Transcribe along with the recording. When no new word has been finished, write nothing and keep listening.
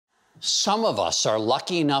Some of us are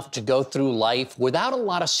lucky enough to go through life without a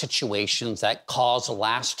lot of situations that cause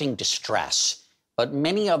lasting distress, but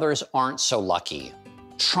many others aren't so lucky.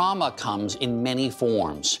 Trauma comes in many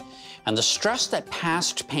forms, and the stress that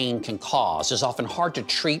past pain can cause is often hard to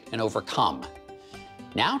treat and overcome.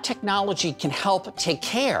 Now technology can help take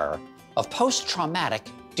care of post-traumatic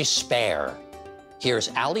despair. Here's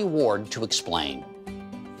Allie Ward to explain.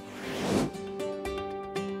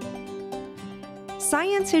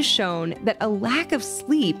 Science has shown that a lack of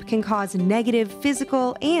sleep can cause negative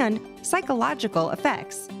physical and psychological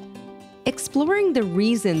effects. Exploring the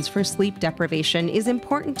reasons for sleep deprivation is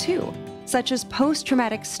important too, such as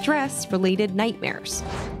post-traumatic stress-related nightmares.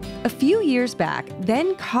 A few years back,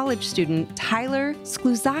 then college student Tyler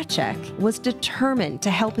Skluzacek was determined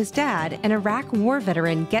to help his dad, an Iraq war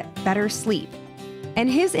veteran, get better sleep. And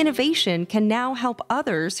his innovation can now help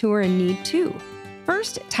others who are in need too.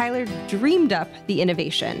 First, Tyler dreamed up the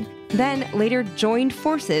innovation, then later joined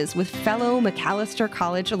forces with fellow McAllister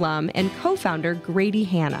College alum and co-founder Grady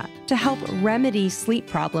Hanna to help remedy sleep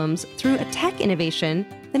problems through a tech innovation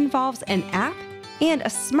that involves an app and a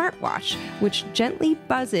smartwatch which gently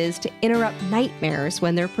buzzes to interrupt nightmares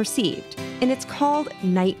when they're perceived, and it's called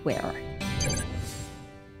Nightware.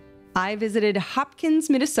 I visited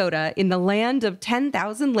Hopkins, Minnesota, in the land of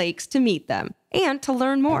 10,000 lakes to meet them and to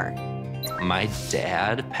learn more. My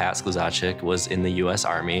dad, Pat Skluzacek, was in the US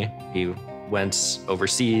Army. He went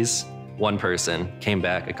overseas, one person, came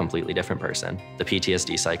back a completely different person. The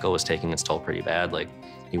PTSD cycle was taking its toll pretty bad.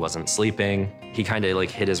 He wasn't sleeping. He kind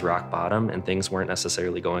of hit his rock bottom and things weren't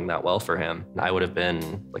necessarily going that well for him. I would have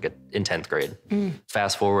been in 10th grade.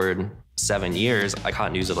 Fast forward 7 years, I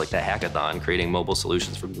caught news of the hackathon creating mobile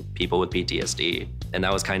solutions for people with PTSD. And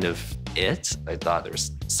that was kind of it. I thought there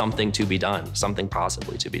was something to be done, something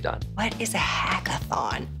possibly to be done. What is a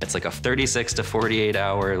hackathon? It's like a 36 to 48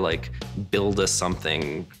 hour, build a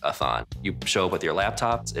something-a-thon. You show up with your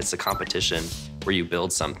laptop. It's a competition where you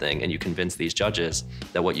build something and you convince these judges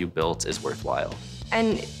that what you built is worthwhile.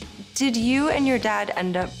 And did you and your dad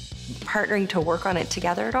end up partnering to work on it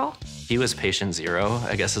together at all? He was patient zero,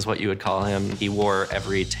 I guess is what you would call him. He wore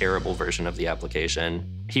every terrible version of the application.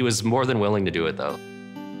 He was more than willing to do it though.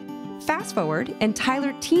 Fast forward, and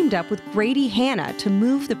Tyler teamed up with Grady Hanna to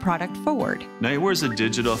move the product forward. Nightware is a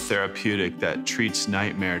digital therapeutic that treats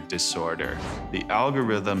nightmare disorder. The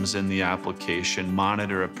algorithms in the application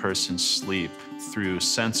monitor a person's sleep through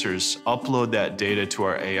sensors, upload that data to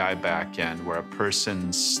our AI backend where a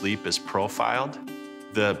person's sleep is profiled.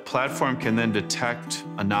 The platform can then detect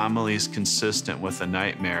anomalies consistent with a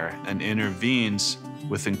nightmare and intervenes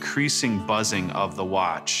with increasing buzzing of the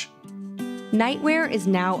watch. Nightware is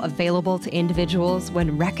now available to individuals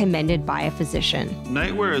when recommended by a physician.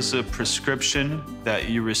 Nightware is a prescription that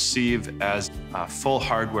you receive as a full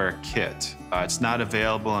hardware kit. It's not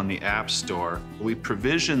available in the App Store. We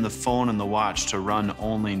provision the phone and the watch to run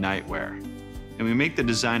only Nightware. And we make the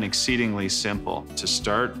design exceedingly simple. To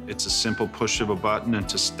start, it's a simple push of a button, and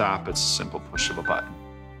to stop, it's a simple push of a button.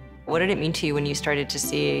 What did it mean to you when you started to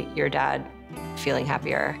see your dad feeling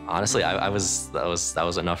happier? Honestly, that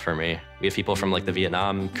was enough for me. We have people from the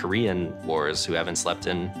Vietnam, Korean wars who haven't slept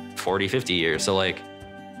in 40, 50 years. So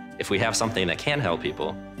if we have something that can help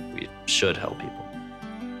people, we should help people.